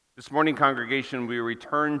This morning, congregation, we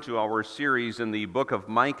return to our series in the book of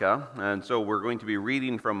Micah, and so we're going to be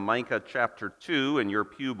reading from Micah chapter 2 in your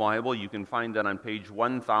Pew Bible. You can find that on page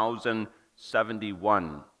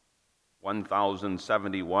 1071.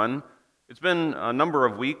 1071. It's been a number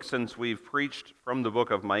of weeks since we've preached from the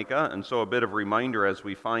book of Micah, and so a bit of reminder as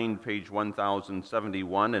we find page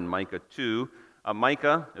 1071 in Micah 2.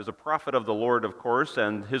 Micah is a prophet of the Lord, of course,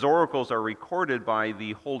 and his oracles are recorded by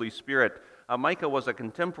the Holy Spirit. Micah was a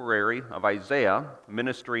contemporary of Isaiah,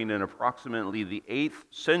 ministering in approximately the 8th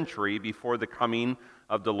century before the coming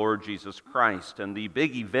of the Lord Jesus Christ. And the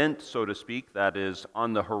big event, so to speak, that is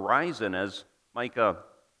on the horizon as Micah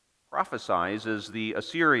prophesies is the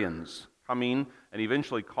Assyrians coming and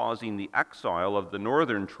eventually causing the exile of the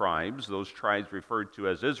northern tribes, those tribes referred to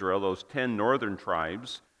as Israel, those 10 northern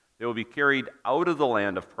tribes. They will be carried out of the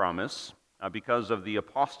land of promise because of the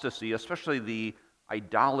apostasy, especially the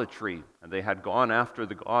idolatry, and they had gone after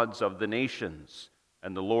the gods of the nations.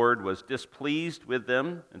 And the Lord was displeased with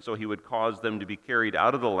them, and so he would cause them to be carried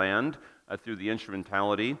out of the land through the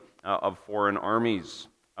instrumentality of foreign armies.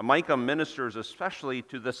 Micah ministers especially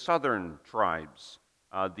to the southern tribes,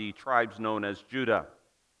 the tribes known as Judah.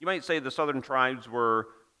 You might say the southern tribes were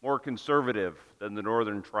more conservative than the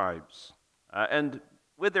northern tribes. And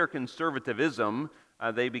with their conservatism,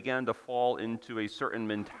 they began to fall into a certain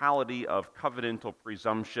mentality of covenantal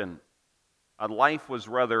presumption. Life was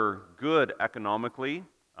rather good economically,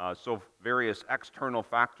 so various external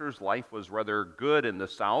factors, life was rather good in the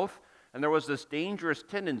south, and there was this dangerous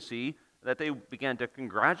tendency that they began to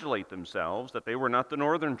congratulate themselves that they were not the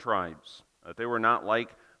northern tribes, that they were not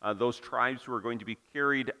like those tribes who were going to be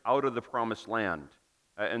carried out of the promised land.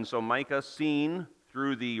 And so Micah, seeing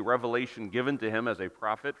through the revelation given to him as a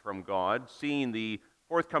prophet from God, seeing the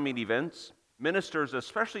forthcoming events, ministers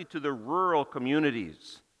especially to the rural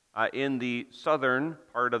communities in the southern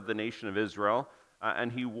part of the nation of Israel,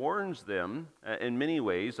 and he warns them in many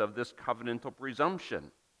ways of this covenantal presumption.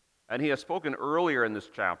 And he has spoken earlier in this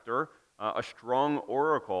chapter a strong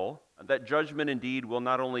oracle that judgment indeed will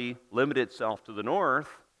not only limit itself to the north,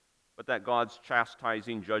 but that God's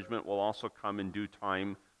chastising judgment will also come in due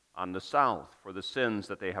time on the south for the sins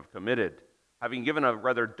that they have committed. Having given a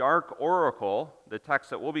rather dark oracle, the text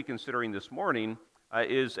that we'll be considering this morning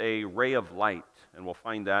is a ray of light, and we'll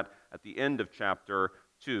find that at the end of chapter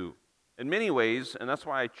 2. In many ways, and that's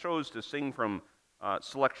why I chose to sing from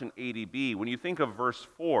selection A to B, when you think of verse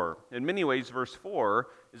 4, in many ways verse 4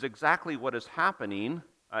 is exactly what is happening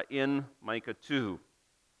in Micah 2.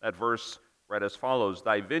 That verse read as follows: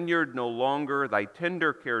 "Thy vineyard no longer thy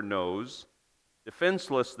tender care knows,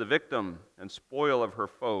 defenseless the victim and spoil of her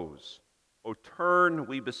foes. O turn,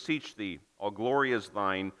 we beseech thee, all glory is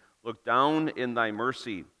thine. Look down in thy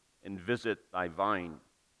mercy and visit thy vine."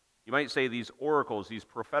 You might say these oracles, these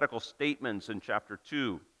prophetical statements in chapter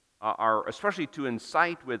 2 are especially to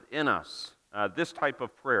incite within us this type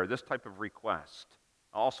of prayer, this type of request,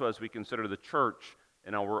 also as we consider the church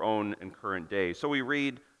in our own and current day. So we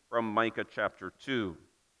read from Micah chapter 2.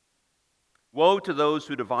 "Woe to those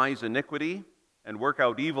who devise iniquity and work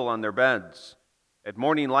out evil on their beds. At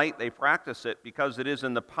morning light they practice it, because it is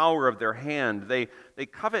in the power of their hand. They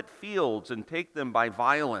covet fields and take them by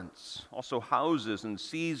violence, also houses and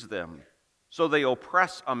seize them. So they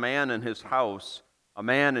oppress a man in his house, a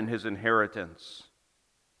man in his inheritance.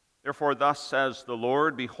 Therefore thus says the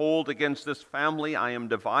Lord, behold, against this family I am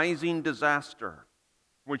devising disaster,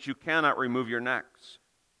 from which you cannot remove your necks,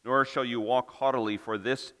 nor shall you walk haughtily, for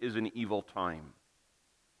this is an evil time.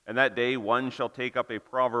 And that day one shall take up a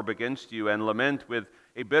proverb against you and lament with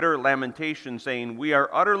a bitter lamentation, saying, We are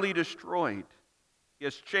utterly destroyed. He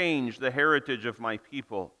has changed the heritage of my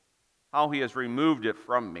people. How he has removed it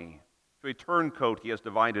from me. To a turncoat he has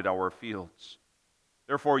divided our fields.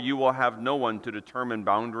 Therefore you will have no one to determine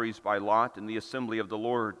boundaries by lot in the assembly of the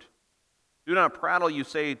Lord. Do not prattle, you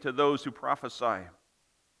say, to those who prophesy.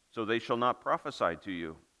 So they shall not prophesy to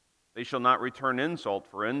you. They shall not return insult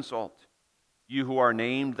for insult. You who are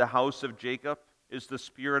named the house of Jacob, is the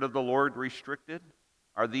Spirit of the Lord restricted?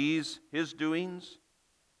 Are these his doings?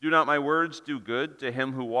 Do not my words do good to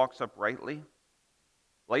him who walks uprightly?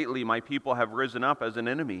 Lately my people have risen up as an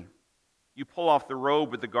enemy. You pull off the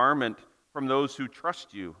robe with the garment from those who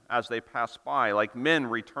trust you as they pass by, like men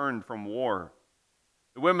returned from war.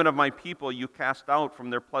 The women of my people you cast out from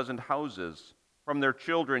their pleasant houses. From their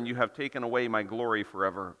children you have taken away my glory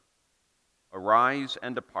forever. Arise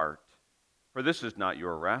and depart. For this is not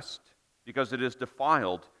your rest, because it is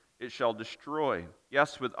defiled, it shall destroy,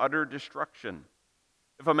 yes, with utter destruction.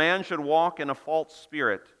 If a man should walk in a false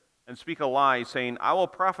spirit and speak a lie, saying, I will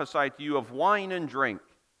prophesy to you of wine and drink,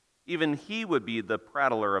 even he would be the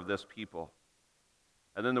prattler of this people.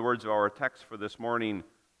 And then the words of our text for this morning,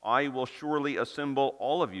 I will surely assemble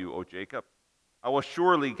all of you, O Jacob. I will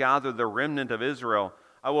surely gather the remnant of Israel.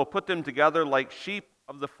 I will put them together like sheep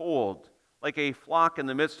of the fold, like a flock in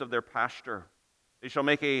the midst of their pasture. They shall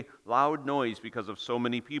make a loud noise because of so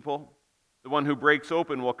many people. The one who breaks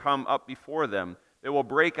open will come up before them. They will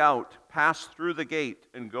break out, pass through the gate,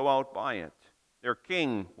 and go out by it. Their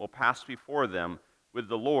king will pass before them with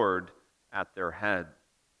the Lord at their head.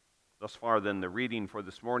 Thus far, then, the reading for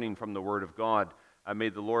this morning from the Word of God. May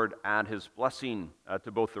the Lord add His blessing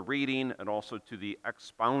to both the reading and also to the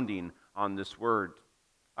expounding on this Word.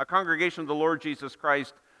 Congregation of the Lord Jesus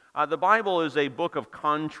Christ, the Bible is a book of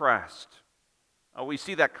contrast. We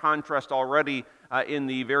see that contrast already in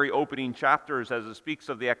the very opening chapters as it speaks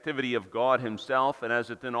of the activity of God Himself and as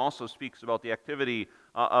it then also speaks about the activity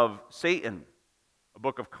of Satan. A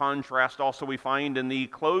book of contrast also we find in the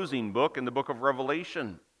closing book, in the book of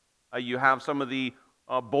Revelation. You have some of the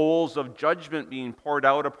bowls of judgment being poured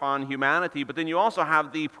out upon humanity, but then you also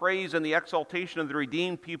have the praise and the exaltation of the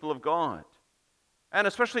redeemed people of God. And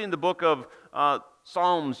especially in the book of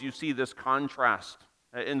Psalms, you see this contrast.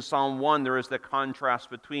 In Psalm 1, there is the contrast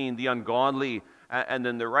between the ungodly and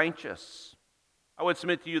then the righteous. I would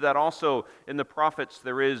submit to you that also in the prophets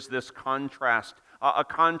there is this contrast, a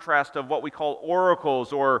contrast of what we call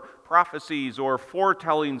oracles or prophecies or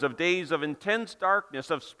foretellings of days of intense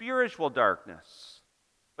darkness, of spiritual darkness.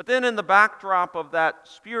 But then in the backdrop of that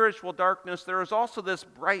spiritual darkness, there is also this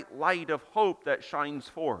bright light of hope that shines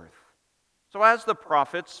forth. So as the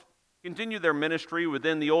prophets continue their ministry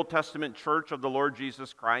within the Old Testament church of the Lord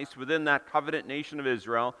Jesus Christ, within that covenant nation of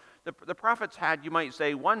Israel, the prophets had, you might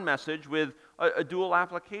say, one message with a dual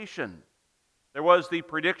application. There was the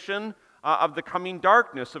prediction of the coming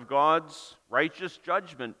darkness of God's righteous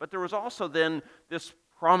judgment, but there was also then this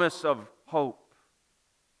promise of hope.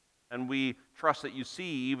 And we trust that you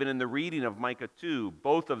see, even in the reading of Micah 2,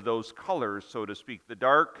 both of those colors, so to speak, the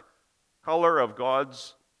dark color of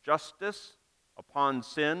God's justice upon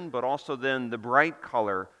sin, but also then the bright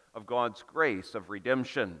color of God's grace of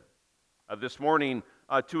redemption. This morning,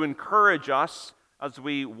 to encourage us as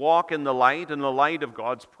we walk in the light of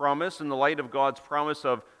God's promise, in the light of God's promise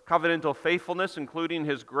of covenantal faithfulness, including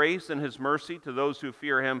His grace and His mercy to those who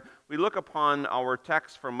fear Him, we look upon our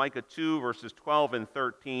text from Micah 2, verses 12 and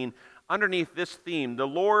 13. Underneath this theme, the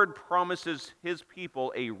Lord promises His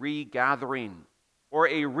people a regathering or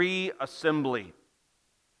a reassembly.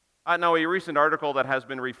 Now, a recent article that has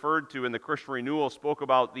been referred to in the Christian Renewal spoke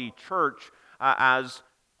about the church as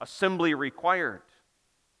assembly required.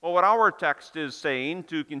 Well, what our text is saying,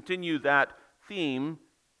 to continue that theme,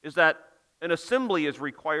 is that an assembly is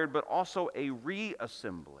required, but also a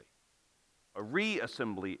reassembly. A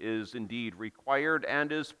reassembly is indeed required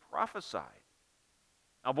and is prophesied.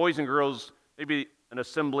 Now, boys and girls, maybe an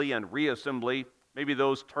assembly and reassembly, maybe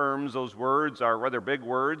those terms, those words are rather big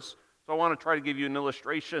words. So I want to try to give you an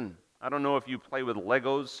illustration. I don't know if you play with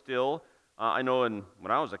Legos still. I know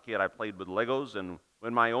when I was a kid, I played with Legos, and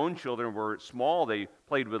when my own children were small, they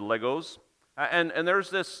played with Legos. And there's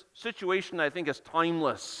this situation that I think is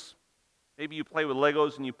timeless. Maybe you play with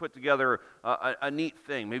Legos and you put together a neat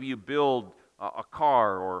thing. Maybe you build a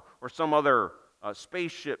car or some other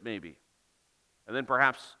spaceship maybe. And then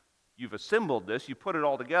perhaps you've assembled this, you put it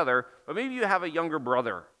all together, but maybe you have a younger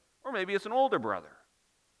brother, or maybe it's an older brother.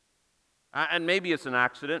 And maybe it's an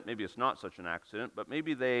accident, maybe it's not such an accident, but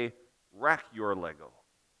maybe they wreck your Lego.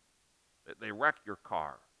 They wreck your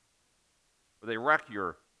car. Or they wreck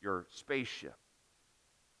your spaceship.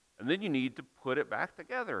 And then you need to put it back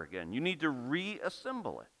together again. You need to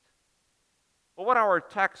reassemble it. But what our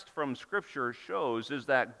text from Scripture shows is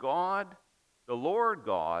that God, the Lord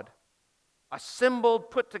God,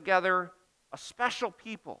 assembled, put together a special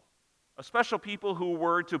people who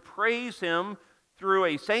were to praise Him through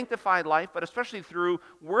a sanctified life, but especially through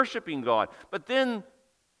worshiping God. But then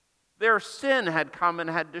their sin had come and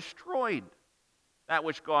had destroyed that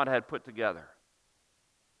which God had put together.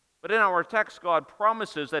 But in our text, God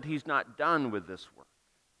promises that He's not done with this work.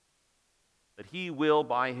 That He will,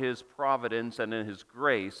 by His providence and in His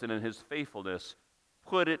grace and in His faithfulness,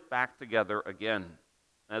 put it back together again.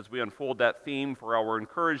 As we unfold that theme for our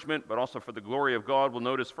encouragement, but also for the glory of God, we'll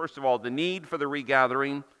notice, first of all, the need for the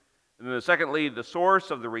regathering. And then secondly, the source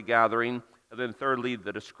of the regathering. And then thirdly,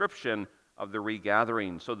 the description of the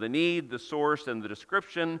regathering. So the need, the source, and the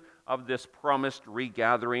description of this promised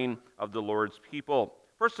regathering of the Lord's people.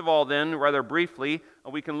 First of all, then, rather briefly,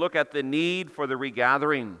 we can look at the need for the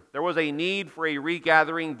regathering. There was a need for a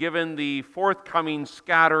regathering given the forthcoming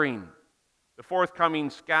scattering. The forthcoming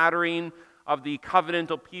scattering of the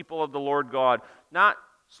covenantal people of the Lord God. Not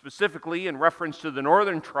specifically in reference to the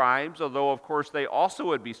northern tribes, although of course they also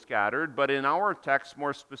would be scattered, but in our text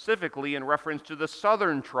more specifically in reference to the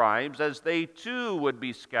southern tribes, as they too would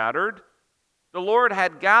be scattered. The Lord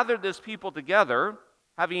had gathered this people together,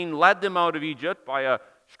 having led them out of Egypt by a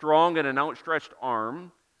strong and an outstretched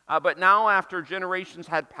arm. But now, after generations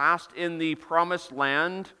had passed in the promised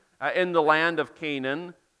land, in the land of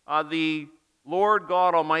Canaan, the Lord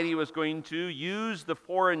God Almighty was going to use the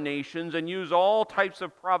foreign nations and use all types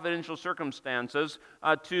of providential circumstances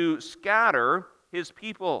to scatter his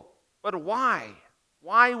people. But why?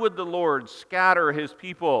 Why would the Lord scatter his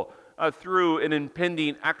people through an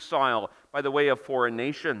impending exile by the way of foreign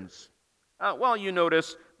nations? Well, you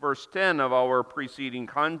notice verse 10 of our preceding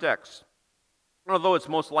context. Although it's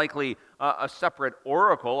most likely a separate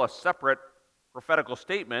oracle, a separate prophetical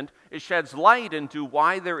statement, it sheds light into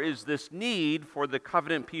why there is this need for the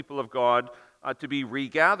covenant people of God to be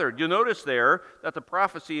regathered. You'll notice there that the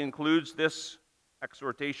prophecy includes this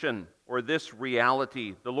exhortation or this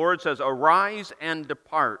reality. The Lord says, "Arise and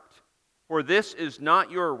depart, for this is not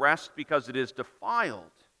your rest because it is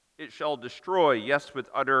defiled. It shall destroy, yes, with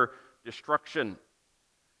utter destruction."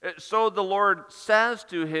 So the Lord says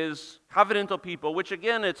to his covenantal people, which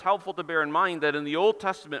again, it's helpful to bear in mind that in the Old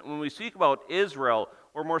Testament, when we speak about Israel,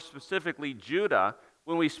 or more specifically Judah,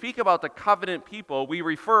 when we speak about the covenant people, we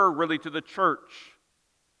refer really to the church.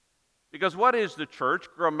 Because what is the church?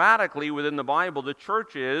 Grammatically within the Bible, the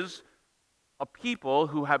church is a people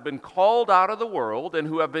who have been called out of the world and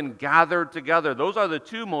who have been gathered together. Those are the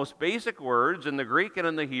two most basic words in the Greek and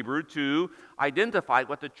in the Hebrew to identify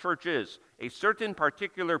what the church is. A certain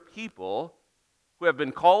particular people who have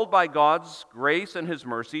been called by God's grace and his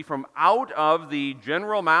mercy from out of the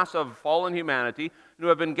general mass of fallen humanity and who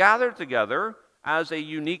have been gathered together as a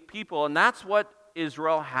unique people. And that's what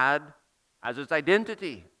Israel had as its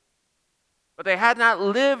identity. But they had not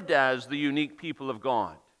lived as the unique people of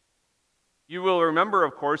God. You will remember,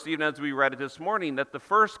 of course, even as we read it this morning, that the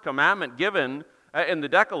first commandment given in the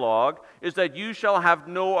Decalogue is that you shall have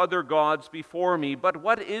no other gods before me. But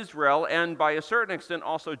what Israel, and by a certain extent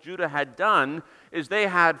also Judah, had done is they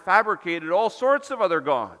had fabricated all sorts of other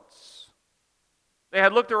gods. They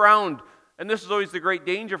had looked around, and this is always the great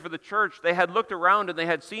danger for the church. They had looked around and they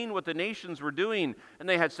had seen what the nations were doing, and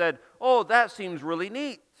they had said, "Oh, that seems really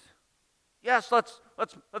neat. Yes, let's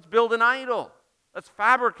build an idol. Let's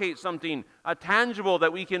fabricate something tangible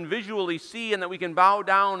that we can visually see and that we can bow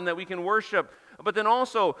down and that we can worship." But then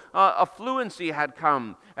also affluency had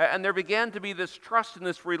come, and there began to be this trust and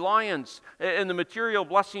this reliance in the material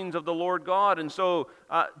blessings of the Lord God. And so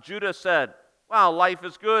Judah said, "Well, life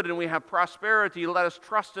is good and we have prosperity. Let us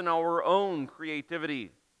trust in our own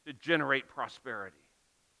creativity to generate prosperity."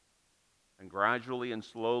 And gradually and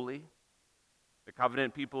slowly, the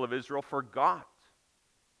covenant people of Israel forgot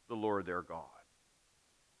the Lord their God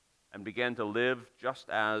and began to live just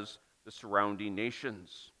as the surrounding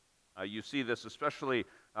nations. You see this especially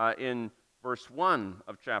in verse 1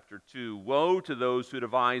 of chapter 2. "Woe to those who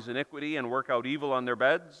devise iniquity and work out evil on their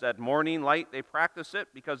beds. At morning light they practice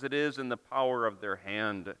it, because it is in the power of their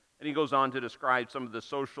hand." And he goes on to describe some of the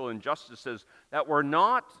social injustices that were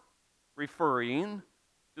not referring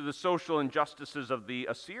to the social injustices of the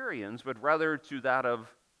Assyrians, but rather to that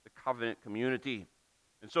of the covenant community.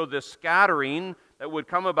 And so this scattering that would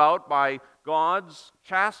come about by God's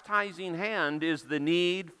chastising hand is the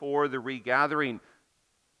need for the regathering.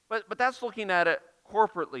 But that's looking at it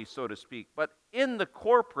corporately, so to speak. But in the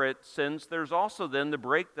corporate sense, there's also then the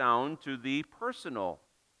breakdown to the personal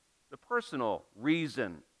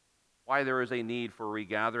reason why there is a need for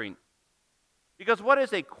regathering. Because what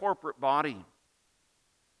is a corporate body?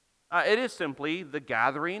 It is simply the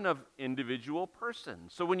gathering of individual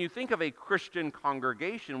persons. So when you think of a Christian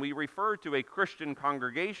congregation, we refer to a Christian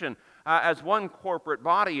congregation as one corporate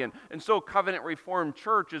body. And so Covenant Reformed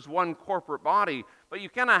Church is one corporate body. But you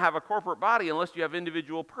cannot have a corporate body unless you have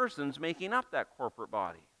individual persons making up that corporate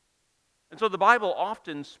body. And so the Bible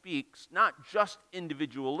often speaks not just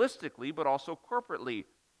individualistically, but also corporately.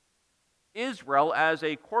 Israel as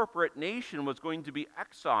a corporate nation was going to be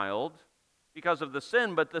exiled because of the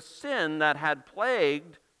sin, but the sin that had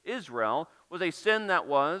plagued Israel was a sin that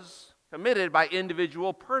was committed by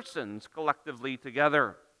individual persons collectively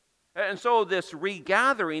together. And so this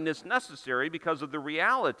regathering is necessary because of the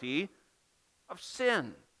reality of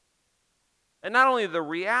sin. And not only the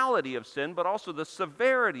reality of sin, but also the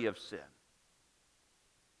severity of sin.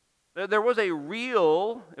 There was a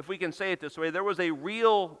real, if we can say it this way, there was a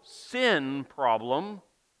real sin problem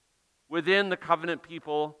within the covenant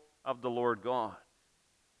people of the Lord God.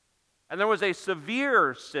 And there was a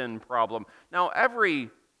severe sin problem. Now,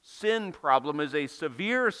 every sin problem is a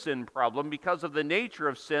severe sin problem because of the nature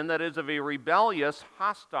of sin, that is, of a rebellious,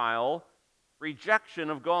 hostile rejection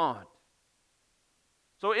of God.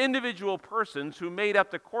 So individual persons who made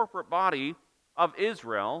up the corporate body of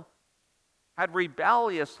Israel had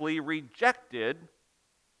rebelliously rejected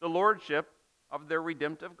the lordship of their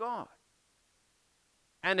redemptive God.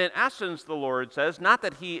 And in essence, the Lord says, not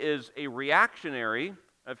that he is a reactionary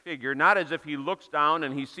figure, not as if he looks down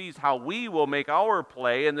and he sees how we will make our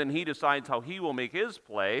play and then he decides how he will make his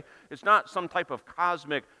play. It's not some type of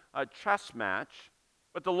cosmic chess match,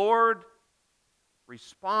 but the Lord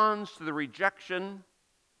responds to the rejection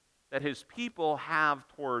that his people have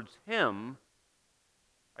towards him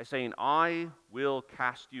by saying, I will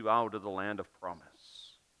cast you out of the land of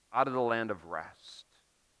promise, out of the land of rest,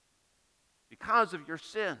 because of your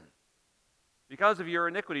sin, because of your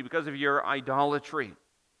iniquity, because of your idolatry.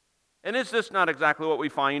 And is this not exactly what we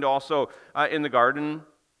find also in the Garden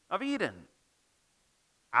of Eden?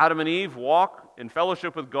 Adam and Eve walk in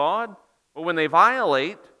fellowship with God, but when they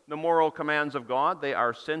violate the moral commands of God, they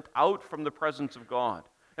are sent out from the presence of God.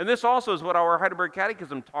 And this also is what our Heidelberg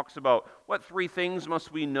Catechism talks about. What three things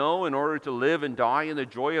must we know in order to live and die in the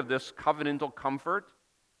joy of this covenantal comfort?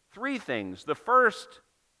 Three things. The first,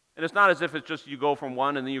 and it's not as if it's just you go from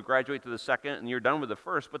one and then you graduate to the second and you're done with the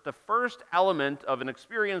first, but the first element of an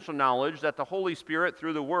experiential knowledge that the Holy Spirit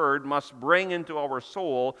through the Word must bring into our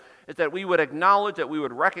soul is that we would acknowledge, that we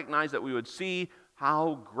would recognize, that we would see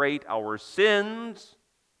how great our sins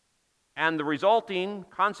and the resulting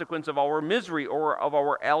consequence of our misery or of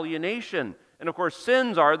our alienation. And of course,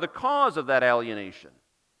 sins are the cause of that alienation.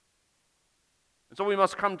 And so we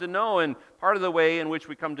must come to know, and part of the way in which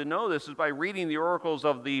we come to know this is by reading the oracles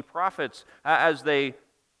of the prophets as they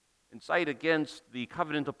incite against the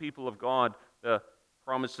covenantal people of God, the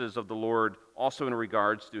promises of the Lord, also in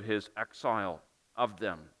regards to his exile of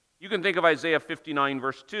them. You can think of Isaiah 59,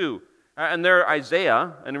 verse 2. And there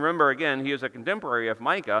Isaiah, and remember again, he is a contemporary of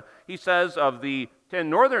Micah, he says of the 10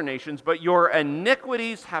 northern nations, but your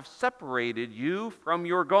iniquities have separated you from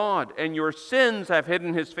your God, and your sins have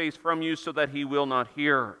hidden his face from you so that he will not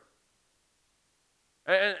hear.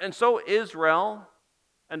 And so Israel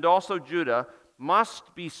and also Judah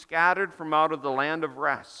must be scattered from out of the land of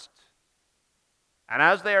rest. And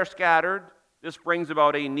as they are scattered, this brings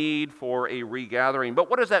about a need for a regathering. But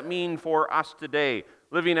what does that mean for us today,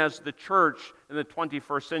 living as the church in the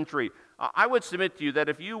 21st century? I would submit to you that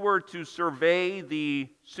if you were to survey the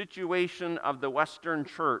situation of the Western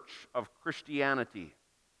church of Christianity,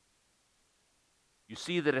 you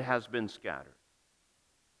see that it has been scattered.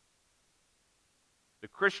 The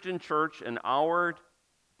Christian church in our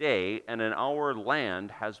day and in our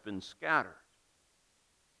land has been scattered.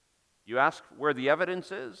 You ask where the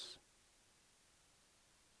evidence is?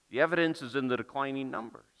 The evidence is in the declining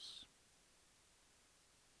numbers.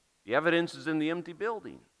 The evidence is in the empty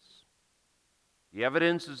buildings. The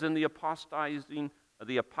evidence is in the apostating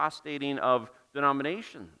of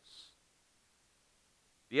denominations.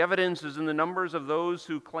 The evidence is in the numbers of those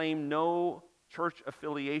who claim no church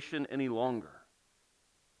affiliation any longer,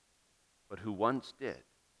 but who once did.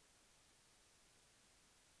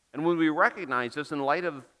 And when we recognize this in light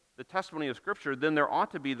of the testimony of Scripture, then there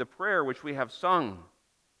ought to be the prayer which we have sung,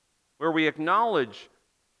 where we acknowledge,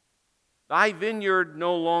 thy vineyard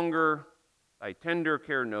no longer thy tender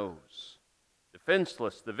care knows,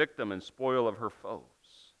 defenseless the victim and spoil of her foes.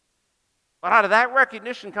 But out of that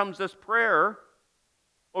recognition comes this prayer,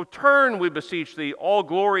 O turn, we beseech thee, all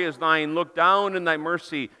glory is thine, look down in thy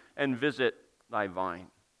mercy and visit thy vine.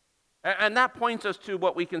 And that points us to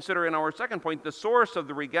what we consider in our second point, the source of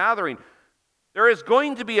the regathering. There is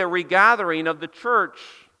going to be a regathering of the church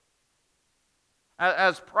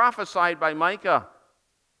as prophesied by Micah.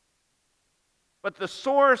 But the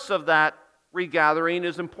source of that regathering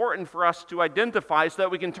is important for us to identify so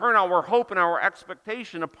that we can turn our hope and our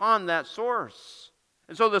expectation upon that source.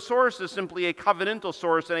 And so the source is simply a covenantal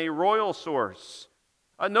source and a royal source.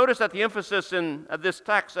 Notice that the emphasis in this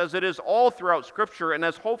text, as it is all throughout Scripture, and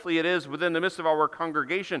as hopefully it is within the midst of our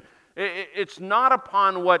congregation, it's not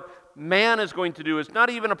upon what man is going to do. It's not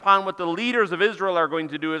even upon what the leaders of Israel are going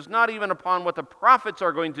to do. It's not even upon what the prophets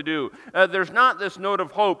are going to do. There's not this note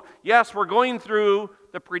of hope. Yes, we're going through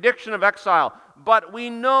the prediction of exile, but we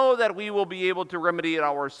know that we will be able to remedy it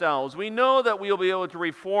ourselves. We know that we will be able to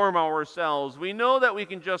reform ourselves. We know that we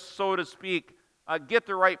can just, so to speak, get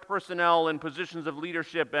the right personnel in positions of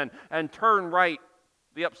leadership and turn right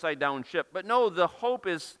the upside-down ship. But no, the hope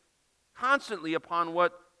is constantly upon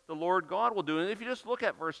what the Lord God will do. And if you just look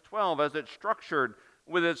at verse 12 as it's structured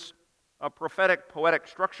with its prophetic, poetic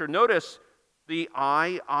structure. Notice the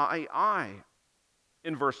I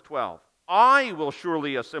in verse 12. I will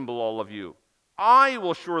surely assemble all of you. I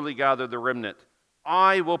will surely gather the remnant.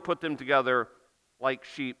 I will put them together like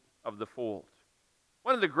sheep of the fold.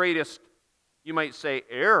 One of the greatest, you might say,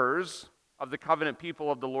 errors of the covenant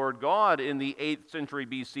people of the Lord God in the 8th century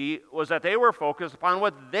BC was that they were focused upon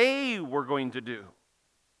what they were going to do.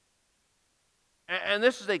 And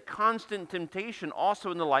this is a constant temptation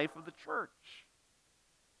also in the life of the church.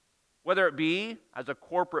 Whether it be as a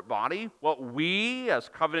corporate body, what we as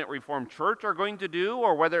Covenant Reformed Church are going to do,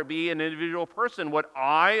 or whether it be an individual person, what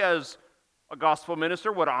I as a gospel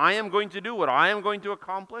minister, what I am going to do, what I am going to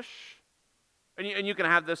accomplish. And you can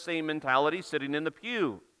have this same mentality sitting in the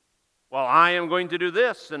pew. Well, I am going to do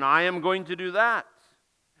this, and I am going to do that.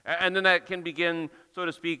 And then that can begin, so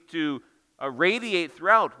to speak, to radiate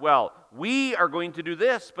throughout. Well, we are going to do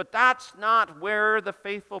this, but that's not where the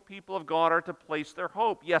faithful people of God are to place their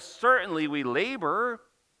hope. Yes, certainly we labor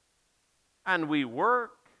and we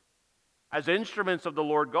work as instruments of the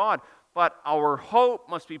Lord God, but our hope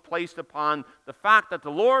must be placed upon the fact that the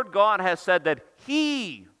Lord God has said that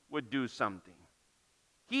He would do something.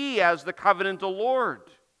 He, as the covenantal Lord,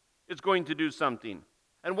 is going to do something.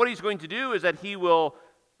 And what He's going to do is that He will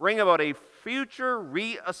bring about a future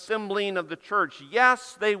reassembling of the church.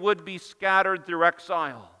 Yes, they would be scattered through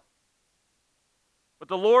exile. But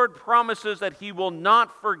the Lord promises that He will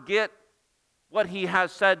not forget what He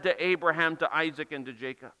has said to Abraham, to Isaac, and to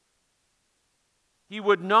Jacob. He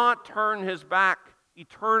would not turn His back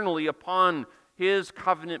eternally upon His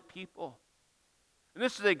covenant people. And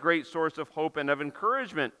this is a great source of hope and of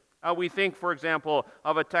encouragement. We think, for example,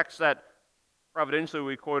 of a text that providentially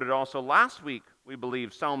we quoted also last week, we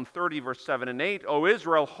believe, Psalm 30, verse 7 and 8. O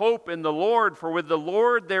Israel, hope in the Lord, for with the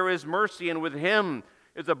Lord there is mercy, and with Him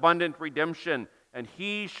is abundant redemption, and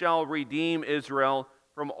He shall redeem Israel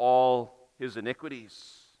from all his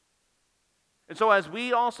iniquities. And so as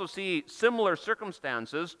we also see similar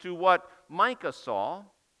circumstances to what Micah saw,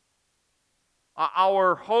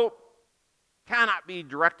 our hope cannot be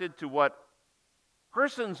directed to what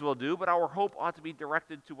persons will do, but our hope ought to be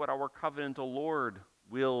directed to what our covenantal Lord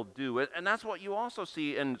will do. And that's what you also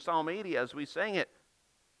see in Psalm 80 as we sang it.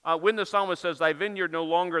 When the psalmist says, thy vineyard no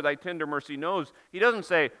longer thy tender mercy knows, he doesn't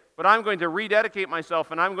say, but I'm going to rededicate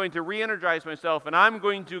myself, and I'm going to re-energize myself, and I'm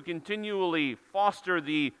going to continually foster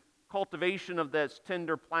the cultivation of this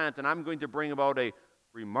tender plant, and I'm going to bring about a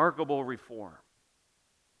remarkable reform.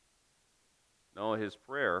 No, his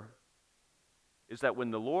prayer is that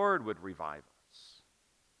when the Lord would revive us,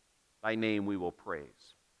 thy name we will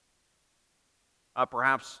praise.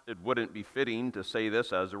 Perhaps it wouldn't be fitting to say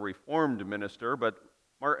this as a Reformed minister, but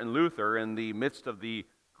Martin Luther, in the midst of the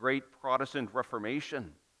great Protestant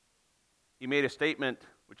Reformation, he made a statement,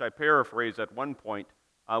 which I paraphrase at one point,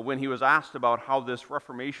 when he was asked about how this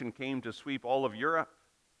Reformation came to sweep all of Europe.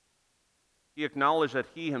 He acknowledged that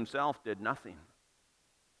he himself did nothing.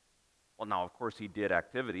 Well, now, of course, he did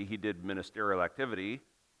activity. He did ministerial activity.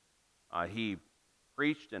 He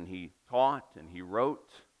preached and he taught and he wrote.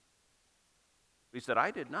 He said,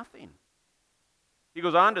 I did nothing. He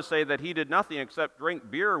goes on to say that he did nothing except drink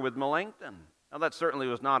beer with Melanchthon. Now, that certainly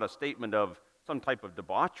was not a statement of some type of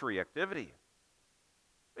debauchery activity.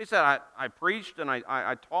 He said, I preached and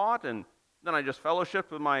I taught, and then I just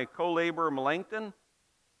fellowshiped with my co-laborer Melanchthon,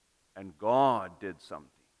 and God did something.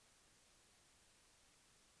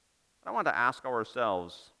 I want to ask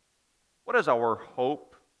ourselves, what is our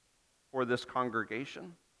hope for this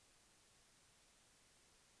congregation?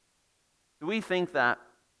 Do we think that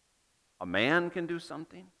a man can do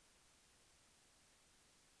something?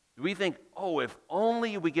 Do we think, oh, if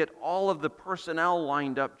only we get all of the personnel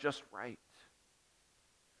lined up just right,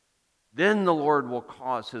 then the Lord will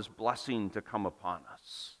cause His blessing to come upon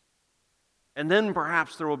us. And then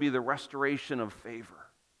perhaps there will be the restoration of favor.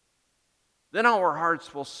 Then our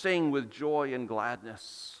hearts will sing with joy and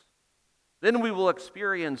gladness. Then we will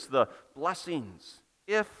experience the blessings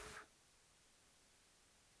if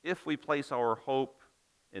we place our hope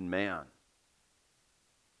in man.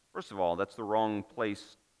 First of all, that's the wrong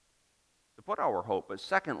place to put our hope. But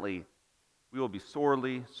secondly, we will be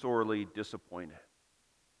sorely, sorely disappointed.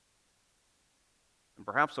 And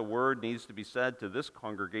perhaps a word needs to be said to this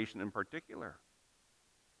congregation in particular.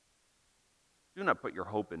 Do not put your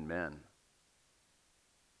hope in men.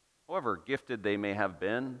 However gifted they may have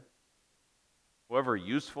been, however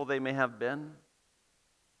useful they may have been,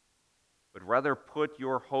 but rather put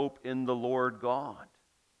your hope in the Lord God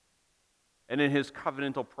and in His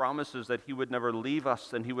covenantal promises that He would never leave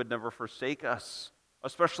us and He would never forsake us,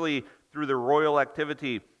 especially through the royal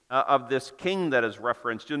activity of this king that is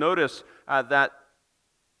referenced. You'll notice that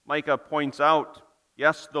Micah points out,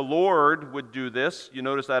 yes, the Lord would do this. You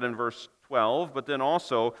notice that in verse 12, but then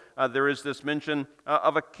also there is this mention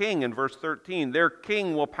of a king in verse 13. Their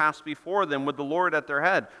king will pass before them with the Lord at their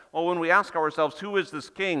head. Well, when we ask ourselves, who is this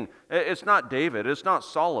king? It's not David, it's not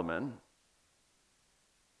Solomon.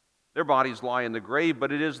 Their bodies lie in the grave,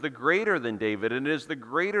 but it is the greater than David, and it is the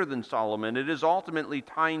greater than Solomon. It is ultimately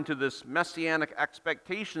tying to this messianic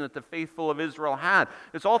expectation that the faithful of Israel had.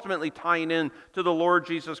 It's ultimately tying in to the Lord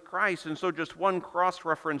Jesus Christ. And so just one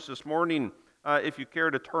cross-reference this morning, if you care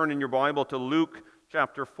to turn in your Bible to Luke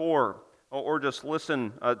chapter 4, or just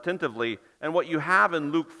listen attentively. And what you have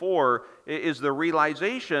in Luke 4 is the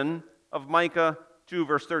realization of Micah 2,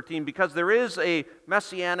 verse 13, because there is a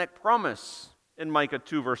messianic promise in Micah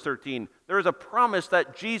 2, verse 13. There is a promise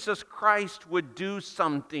that Jesus Christ would do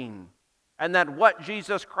something, and that what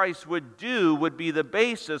Jesus Christ would do would be the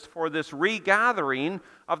basis for this regathering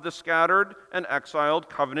of the scattered and exiled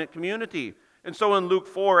covenant community. And so in Luke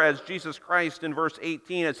 4, as Jesus Christ in verse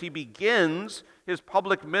 18, as he begins his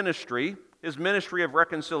public ministry, his ministry of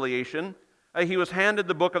reconciliation, he was handed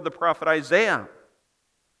the book of the prophet Isaiah.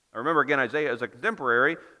 Now remember again, Isaiah is a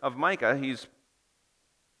contemporary of Micah. He's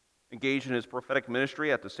engaged in his prophetic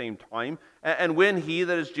ministry at the same time. And when he,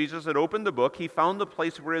 that is Jesus, had opened the book, he found the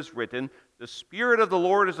place where it is written, "The Spirit of the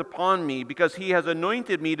Lord is upon me, because he has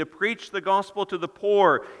anointed me to preach the gospel to the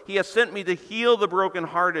poor. He has sent me to heal the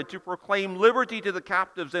brokenhearted, to proclaim liberty to the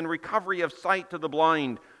captives and recovery of sight to the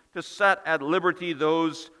blind, to set at liberty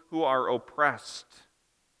those who are oppressed."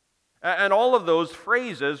 And all of those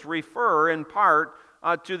phrases refer in part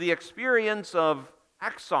to the experience of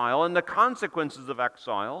exile and the consequences of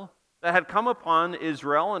exile that had come upon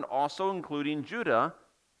Israel and also including Judah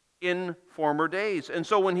in former days. And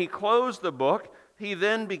so when he closed the book, he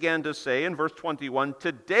then began to say in verse 21,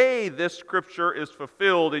 "Today this scripture is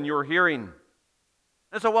fulfilled in your hearing."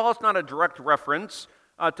 And so while it's not a direct reference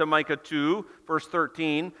to Micah 2, verse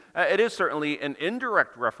 13, it is certainly an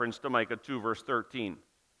indirect reference to Micah 2, verse 13.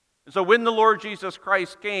 And so when the Lord Jesus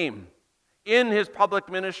Christ came in his public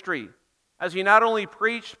ministry, as he not only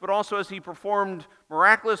preached, but also as he performed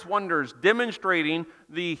miraculous wonders, demonstrating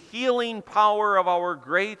the healing power of our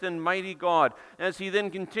great and mighty God, as he then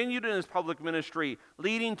continued in his public ministry,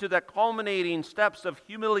 leading to the culminating steps of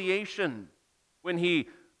humiliation, when he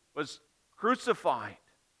was crucified,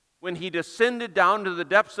 when he descended down to the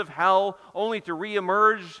depths of hell, only to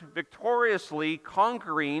reemerge victoriously,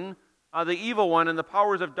 conquering the evil one and the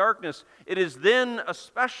powers of darkness. It is then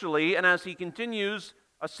especially, and as he continues,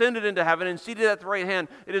 ascended into heaven and seated at the right hand,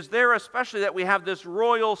 it is there especially that we have this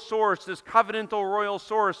royal source, this covenantal royal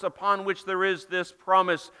source upon which there is this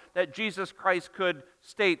promise that Jesus Christ could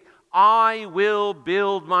state, "I will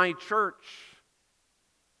build my church."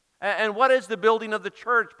 And what is the building of the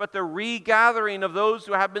church but the regathering of those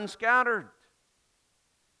who have been scattered?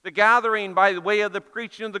 The gathering by the way of the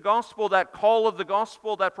preaching of the gospel, that call of the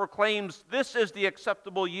gospel that proclaims this is the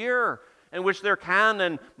acceptable year, in which there can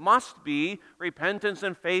and must be repentance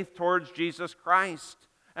and faith towards Jesus Christ,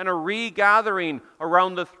 and a regathering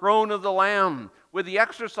around the throne of the Lamb with the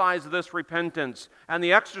exercise of this repentance and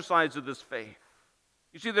the exercise of this faith.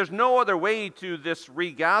 You see, there's no other way to this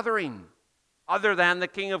regathering other than the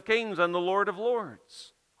King of Kings and the Lord of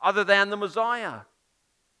Lords, other than the Messiah.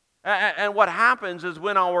 And what happens is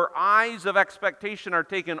when our eyes of expectation are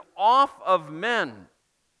taken off of men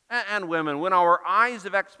and women, when our eyes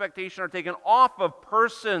of expectation are taken off of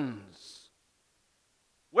persons,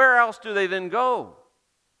 where else do they then go?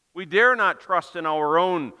 We dare not trust in our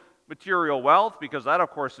own material wealth, because that,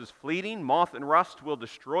 of course, is fleeting. Moth and rust will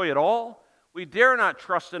destroy it all. We dare not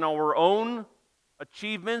trust in our own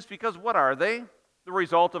achievements, because what are they? The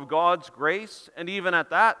result of God's grace, and even at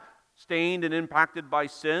that, stained and impacted by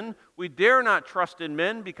sin. We dare not trust in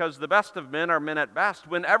men, because the best of men are men at best.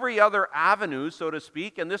 When every other avenue, so to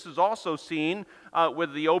speak, and this is also seen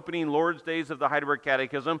with the opening Lord's Days of the Heidelberg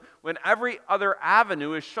Catechism, when every other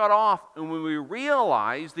avenue is shut off, and when we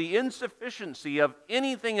realize the insufficiency of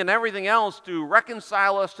anything and everything else to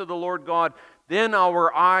reconcile us to the Lord God, then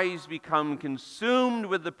our eyes become consumed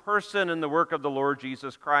with the person and the work of the Lord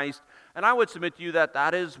Jesus Christ. And I would submit to you that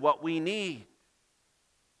that is what we need.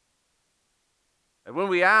 And when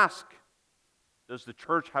we ask, does the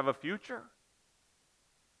church have a future?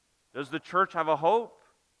 Does the church have a hope?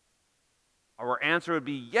 Our answer would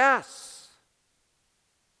be yes.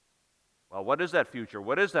 Well, what is that future?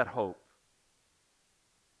 What is that hope?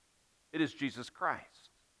 It is Jesus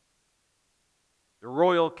Christ, the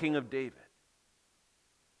royal King of David.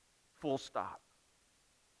 Full stop.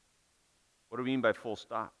 What do we mean by full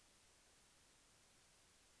stop?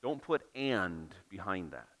 Don't put "and"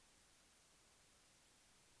 behind that.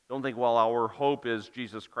 Don't think, well, our hope is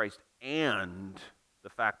Jesus Christ and the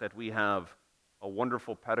fact that we have a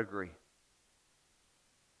wonderful pedigree.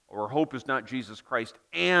 Our hope is not Jesus Christ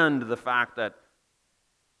and the fact that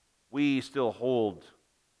we still hold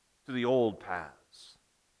to the old paths.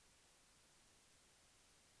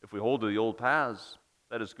 If we hold to the old paths,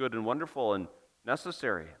 that is good and wonderful and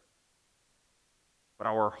necessary. But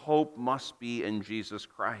our hope must be in Jesus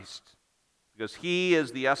Christ, because He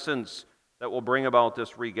is the essence that will bring about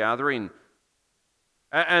this regathering.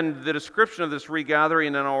 And the description of this regathering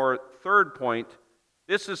in our third point,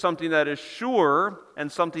 this is something that is sure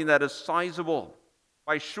and something that is sizable.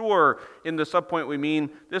 By sure, in the subpoint we mean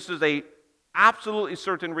this is a absolutely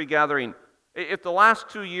certain regathering. If the last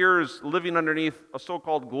 2 years living underneath a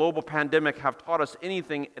so-called global pandemic have taught us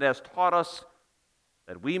anything, it has taught us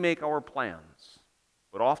that we make our plans,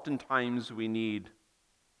 but oftentimes we need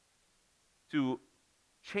to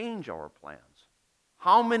change our plans.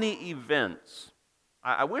 How many events,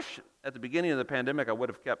 I wish at the beginning of the pandemic I would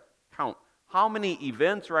have kept count, how many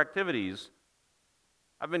events or activities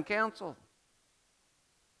have been canceled?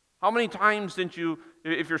 How many times didn't you,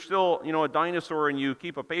 if you're still, a dinosaur and you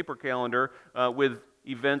keep a paper calendar with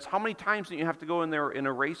events, how many times did you have to go in there and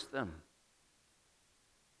erase them?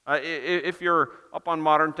 If you're up on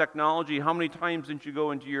modern technology, how many times didn't you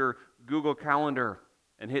go into your Google Calendar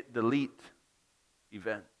and hit delete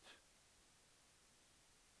event?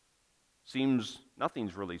 Seems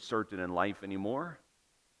nothing's really certain in life anymore.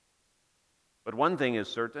 But one thing is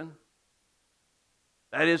certain.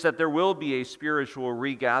 That is that there will be a spiritual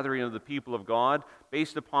regathering of the people of God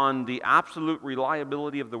based upon the absolute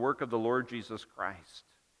reliability of the work of the Lord Jesus Christ.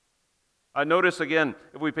 Notice again,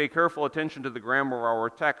 if we pay careful attention to the grammar of our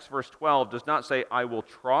text, verse 12 does not say, I will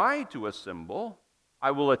try to assemble,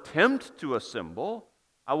 I will attempt to assemble,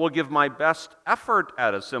 I will give my best effort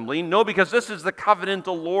at assembling. No, because this is the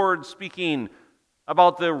covenantal Lord speaking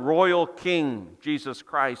about the royal King, Jesus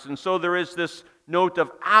Christ. And so there is this note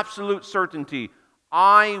of absolute certainty.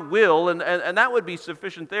 I will, and that would be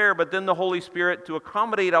sufficient there, but then the Holy Spirit, to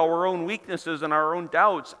accommodate our own weaknesses and our own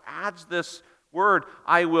doubts, adds this word,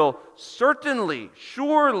 I will certainly,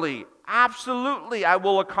 surely, absolutely, I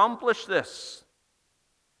will accomplish this.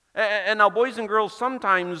 And now, boys and girls,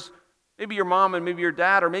 sometimes maybe your mom and maybe your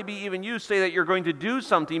dad or maybe even you say that you're going to do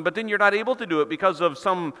something, but then you're not able to do it because of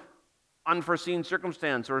some unforeseen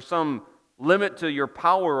circumstance or some limit to your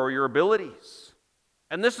power or your abilities.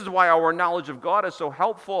 And this is why our knowledge of God is so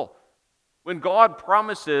helpful. When God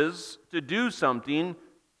promises to do something,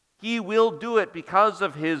 He will do it because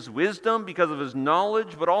of His wisdom, because of His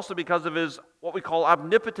knowledge, but also because of His, what we call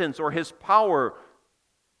omnipotence or His power.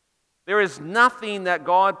 There is nothing that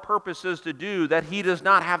God purposes to do that He does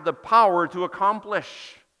not have the power to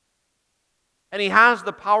accomplish. And He has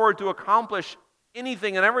the power to accomplish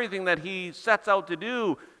anything and everything that He sets out to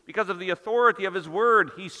do because of the authority of His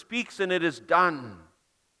word. He speaks and it is done.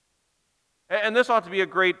 And this ought to be a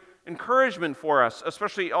great encouragement for us,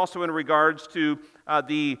 especially also in regards to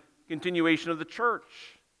the continuation of the church.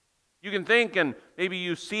 You can think, and maybe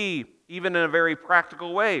you see, even in a very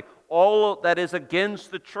practical way, all that is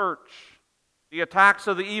against the church, the attacks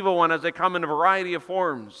of the evil one as they come in a variety of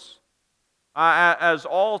forms, as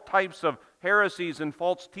all types of heresies and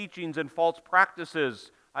false teachings and false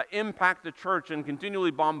practices impact the church and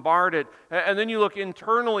continually bombard it. And then you look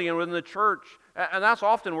internally and within the church, and that's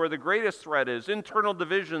often where the greatest threat is: internal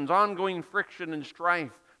divisions, ongoing friction and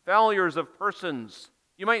strife, failures of persons.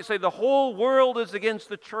 You might say the whole world is against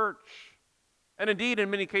the church. And indeed, in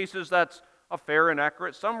many cases, that's a fair and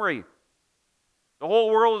accurate summary. The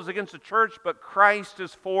whole world is against the church, but Christ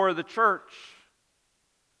is for the church.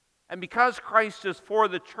 And because Christ is for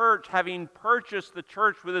the church, having purchased the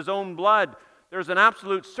church with His own blood, there's an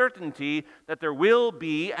absolute certainty that there will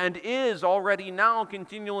be, and is already now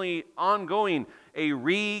continually ongoing, a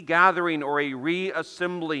regathering or a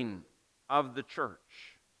reassembling of the church.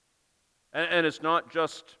 And it's not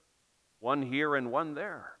just one here and one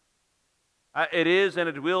there. It is and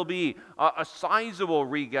it will be a sizable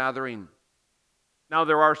regathering. Now,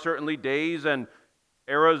 there are certainly days and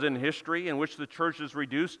eras in history in which the church is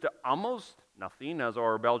reduced to almost nothing, as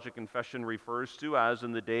our Belgian Confession refers to, as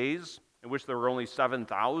in the days in which there were only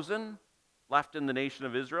 7,000 left in the nation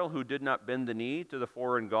of Israel who did not bend the knee to the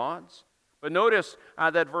foreign gods. But notice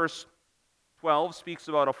that verse 12 speaks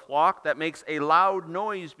about a flock that makes a loud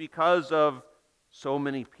noise because of so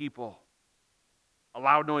many people. A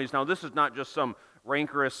loud noise. Now, this is not just some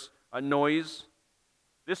rancorous noise.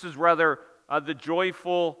 This is rather the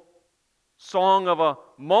joyful song of a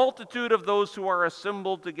multitude of those who are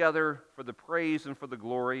assembled together for the praise and for the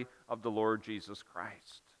glory of the Lord Jesus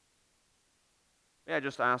Christ. May I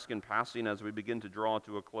just ask in passing as we begin to draw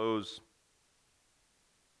to a close,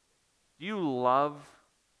 do you love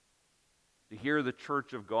to hear the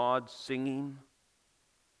church of God singing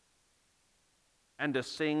and to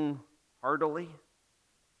sing heartily?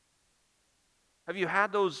 Have you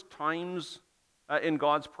had those times in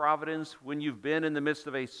God's providence when you've been in the midst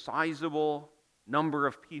of a sizable number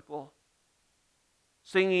of people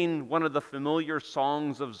singing one of the familiar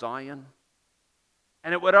songs of Zion?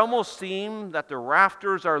 And it would almost seem that the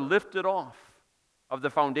rafters are lifted off of the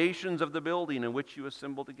foundations of the building in which you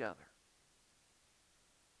assemble together.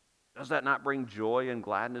 Does that not bring joy and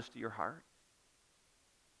gladness to your heart?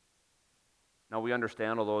 Now we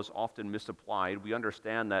understand, although it's often misapplied, we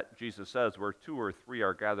understand that Jesus says, where two or three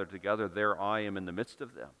are gathered together, there I am in the midst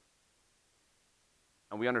of them.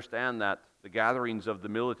 And we understand that the gatherings of the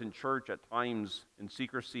militant church at times in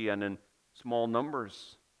secrecy and in small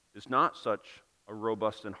numbers is not such a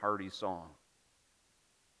robust and hearty song.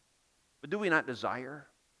 But do we not desire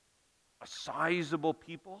a sizable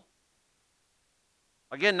people?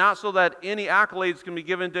 Again, not so that any accolades can be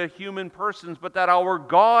given to human persons, but that our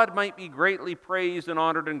God might be greatly praised and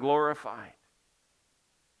honored and glorified.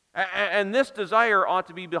 And this desire ought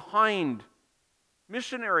to be behind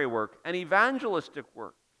missionary work and evangelistic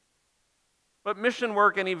work. But mission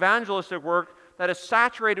work and evangelistic work that is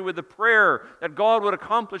saturated with the prayer that God would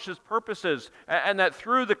accomplish His purposes, and that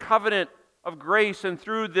through the covenant of grace and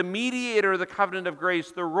through the mediator of the covenant of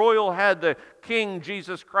grace, the royal head, the King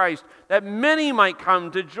Jesus Christ, that many might come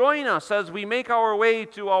to join us as we make our way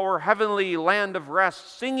to our heavenly land of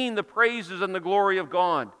rest, singing the praises and the glory of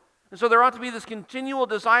God. And so there ought to be this continual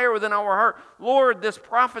desire within our heart. Lord, this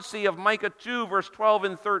prophecy of Micah 2, verse 12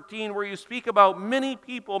 and 13, where you speak about many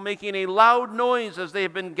people making a loud noise as they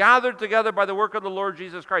have been gathered together by the work of the Lord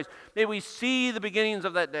Jesus Christ. May we see the beginnings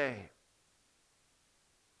of that day.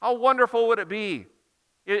 How wonderful would it be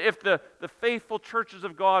if the faithful churches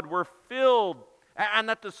of God were filled, and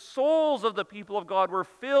that the souls of the people of God were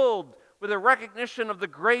filled with a recognition of the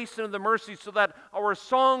grace and of the mercy, so that our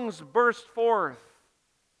songs burst forth.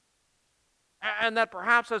 And that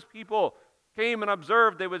perhaps as people came and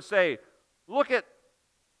observed, they would say, look at,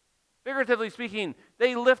 figuratively speaking,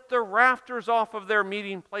 they lift the rafters off of their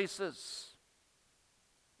meeting places.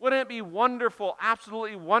 Wouldn't it be wonderful,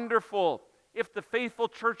 absolutely wonderful, if the faithful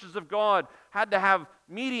churches of God had to have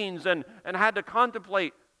meetings and had to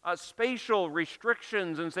contemplate spatial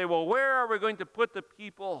restrictions and say, well, where are we going to put the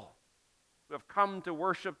people who have come to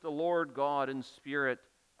worship the Lord God in spirit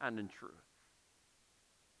and in truth?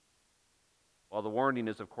 Well, the warning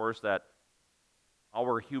is, of course, that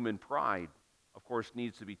our human pride, of course,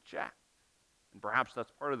 needs to be checked. And perhaps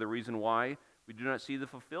that's part of the reason why we do not see the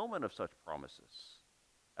fulfillment of such promises,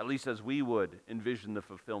 at least as we would envision the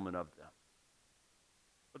fulfillment of them.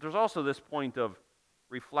 But there's also this point of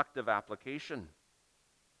reflective application.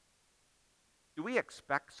 Do we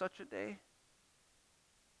expect such a day?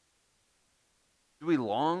 Do we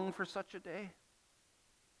long for such a day?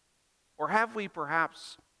 Or have we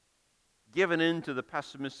perhaps given in to the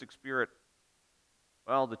pessimistic spirit?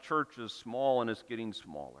 Well, the church is small and it's getting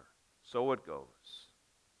smaller. So it goes.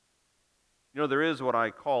 You know, there is what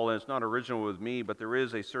I call, and it's not original with me, but there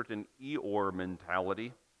is a certain Eeyore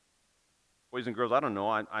mentality. Boys and girls, I don't know,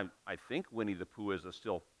 I think Winnie the Pooh is a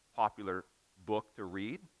still popular book to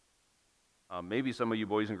read. Maybe some of you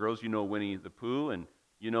boys and girls, you know Winnie the Pooh, and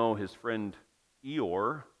you know his friend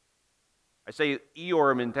Eeyore. I say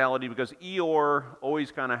Eeyore mentality because Eeyore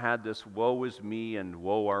always kind of had this woe is me and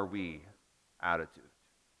woe are we attitude.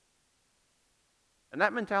 And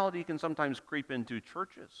that mentality can sometimes creep into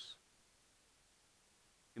churches,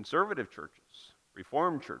 conservative churches,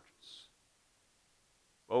 Reformed churches.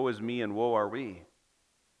 Woe is me and woe are we.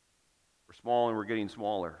 We're small and we're getting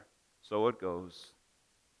smaller. So it goes.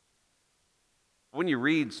 When you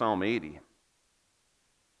read Psalm 80,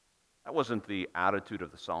 that wasn't the attitude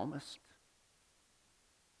of the psalmist.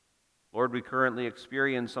 Lord, we currently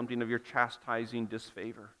experience something of your chastising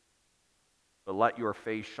disfavor, but let your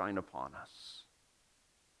face shine upon us.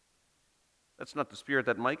 That's not the spirit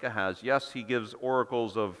that Micah has. Yes, he gives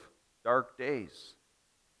oracles of dark days,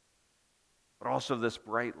 but also this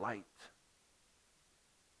bright light.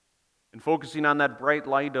 And focusing on that bright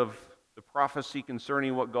light of the prophecy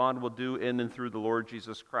concerning what God will do in and through the Lord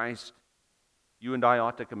Jesus Christ, you and I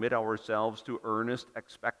ought to commit ourselves to earnest,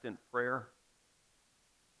 expectant prayer.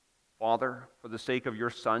 Father, for the sake of your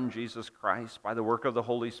Son, Jesus Christ, by the work of the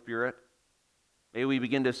Holy Spirit, may we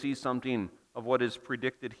begin to see something of what is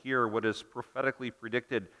predicted here, what is prophetically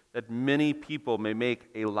predicted, that many people may make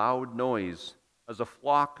a loud noise as a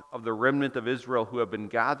flock of the remnant of Israel who have been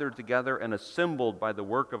gathered together and assembled by the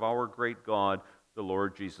work of our great God, the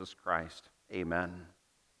Lord Jesus Christ. Amen.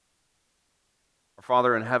 Our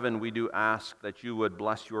Father in heaven, we do ask that you would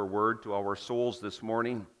bless your word to our souls this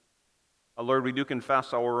morning. Lord, we do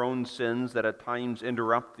confess our own sins that at times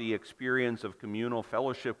interrupt the experience of communal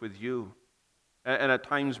fellowship with you, and at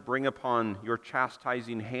times bring upon your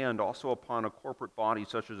chastising hand also upon a corporate body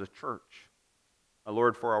such as a church.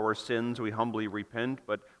 Lord, for our sins we humbly repent,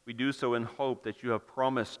 but we do so in hope that you have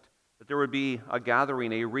promised that there would be a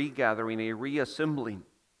gathering, a regathering, a reassembling.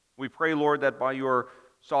 We pray, Lord, that by your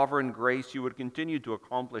sovereign grace you would continue to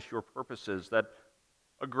accomplish your purposes, that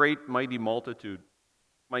a great, mighty multitude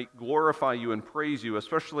might glorify you and praise you,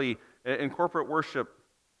 especially in corporate worship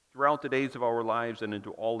throughout the days of our lives and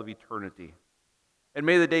into all of eternity. And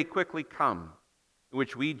may the day quickly come in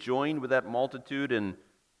which we join with that multitude in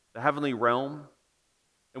the heavenly realm,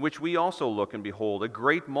 in which we also look and behold a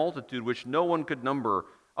great multitude which no one could number,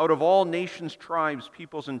 out of all nations, tribes,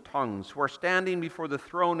 peoples, and tongues, who are standing before the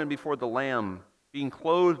throne and before the Lamb, being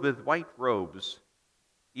clothed with white robes,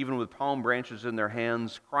 even with palm branches in their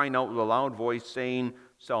hands, crying out with a loud voice, saying,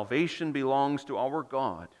 "Salvation belongs to our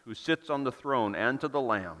God, who sits on the throne, and to the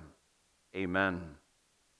Lamb." Amen.